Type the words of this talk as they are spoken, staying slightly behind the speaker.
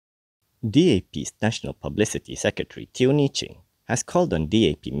DAP's National Publicity Secretary Teo Nie Ching has called on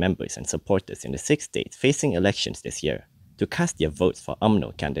DAP members and supporters in the 6 states facing elections this year to cast their votes for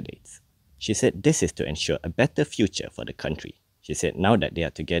Umno candidates. She said this is to ensure a better future for the country. She said now that they are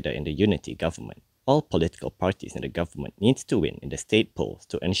together in the unity government, all political parties in the government needs to win in the state polls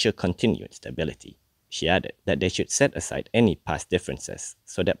to ensure continued stability. She added that they should set aside any past differences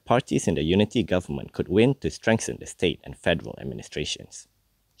so that parties in the unity government could win to strengthen the state and federal administrations.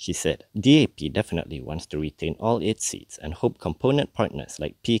 She said DAP definitely wants to retain all its seats and hope component partners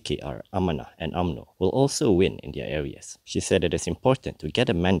like PKR, Amanah and Umno will also win in their areas. She said it is important to get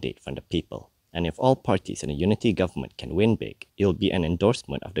a mandate from the people, and if all parties in a unity government can win big, it will be an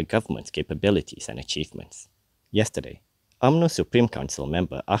endorsement of the government's capabilities and achievements. Yesterday, Umno Supreme Council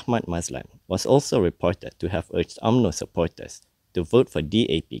member Ahmad Mazlan was also reported to have urged Umno supporters to vote for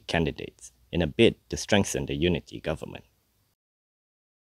DAP candidates in a bid to strengthen the unity government.